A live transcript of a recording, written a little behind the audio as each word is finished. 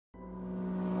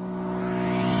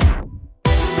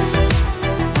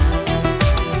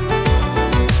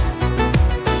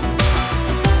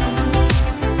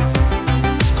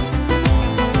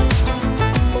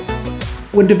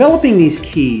when developing these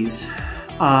keys,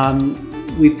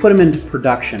 we've put them into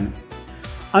production.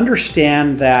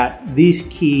 Understand that these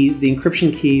keys, the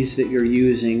encryption keys that you're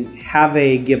using, have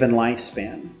a given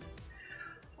lifespan.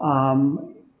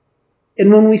 And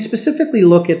when we specifically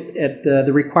look at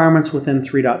the requirements within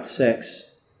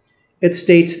 3.6, it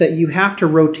states that you have to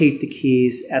rotate the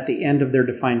keys at the end of their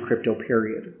defined crypto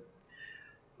period.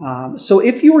 So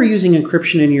if you are using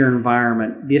encryption in your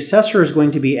environment, the assessor is going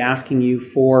to be asking you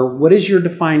for what is your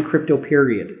defined crypto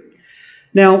period.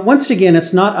 Now, once again,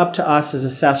 it's not up to us as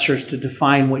assessors to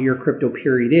define what your crypto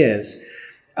period is,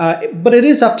 but it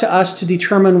is up to us to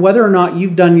determine whether or not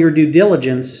you've done your due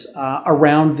diligence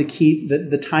around the key,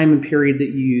 the time and period that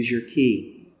you use your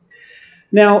key.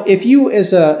 Now, if you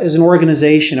as an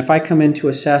organization, if I come in to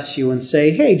assess you and say,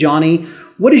 hey, Johnny,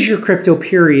 what is your crypto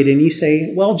period? And you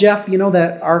say, well, Jeff, you know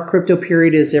that our crypto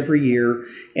period is every year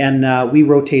and we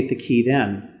rotate the key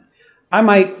then. I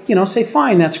might, say,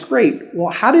 fine, that's great.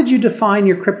 Well, how did you define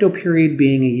your crypto period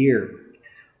being a year?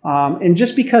 And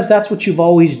just because that's what you've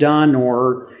always done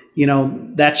or,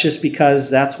 that's just because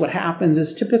that's what happens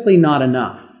is typically not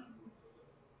enough.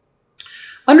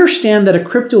 Understand that a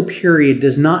crypto period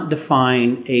does not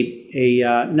define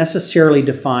necessarily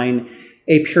define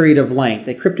a period of length.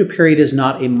 A crypto period is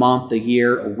not a month, a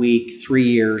year, a week, 3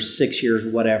 years, 6 years,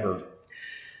 whatever.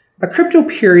 A crypto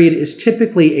period is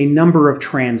typically a number of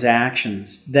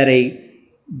transactions that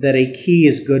a key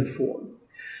is good for.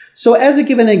 So as a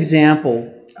given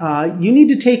example, you need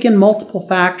to take in multiple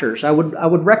factors. I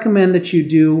would recommend that you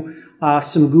do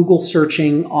some Google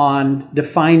searching on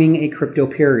defining a crypto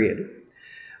period.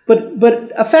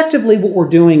 But effectively what we're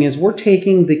doing is we're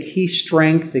taking the key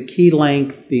strength, the key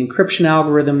length, the encryption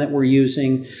algorithm that we're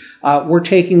using, we're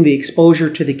taking the exposure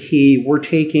to the key, we're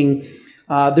taking,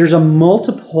 there's a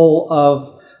multiple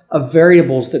of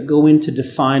variables that go into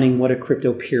defining what a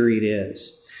crypto period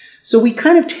is. So we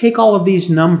kind of take all of these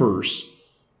numbers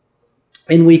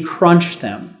and we crunch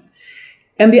them.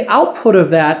 And the output of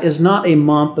that is not a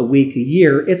month, a week, a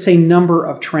year, it's a number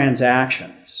of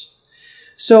transactions.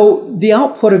 So the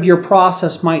output of your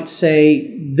process might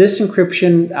say this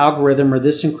encryption algorithm or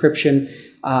this encryption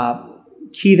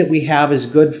key that we have is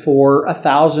good for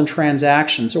 1,000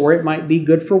 transactions, or it might be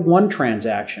good for 1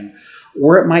 transaction,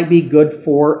 or it might be good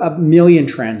for 1,000,000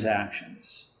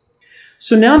 transactions.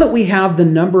 So now that we have the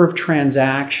number of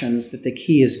transactions that the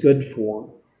key is good for,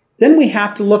 then we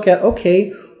have to look at,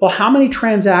 okay, well, how many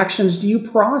transactions do you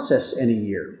process in a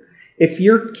year? If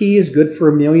your key is good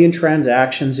for 1,000,000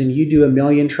 transactions and you do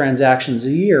 1,000,000 transactions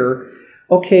a year,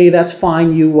 okay, that's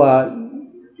fine. You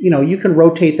can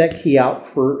rotate that key out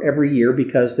for every year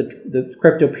because the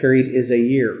crypto period is a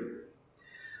year.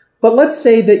 But let's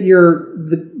say that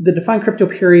the defined crypto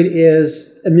period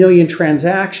is 1,000,000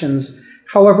 transactions.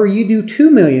 However, you do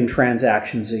 2,000,000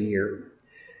 transactions a year.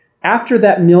 After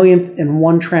that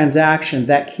 1,000,001 transaction,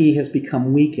 that key has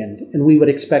become weakened, and we would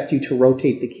expect you to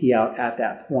rotate the key out at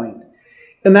that point.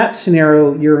 In that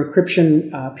scenario, your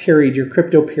encryption period, your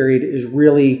crypto period, is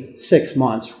really 6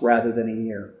 months rather than a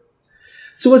year.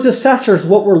 So as assessors,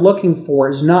 what we're looking for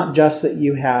is not just that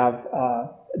you have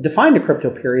defined a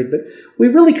crypto period, but we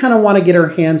really kind of want to get our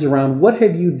hands around what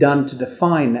have you done to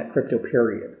define that crypto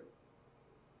period.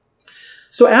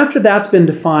 So after that's been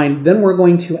defined, then we're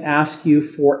going to ask you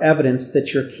for evidence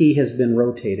that your key has been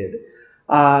rotated.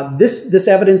 This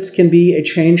evidence can be a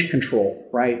change control,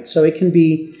 right? So it can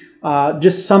be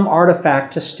just some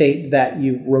artifact to state that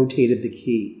you've rotated the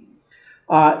key.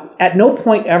 At no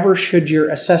point ever should your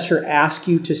assessor ask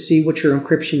you to see what your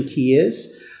encryption key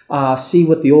is, see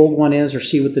what the old one is, or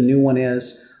see what the new one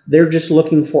is. They're just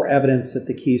looking for evidence that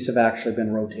the keys have actually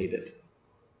been rotated.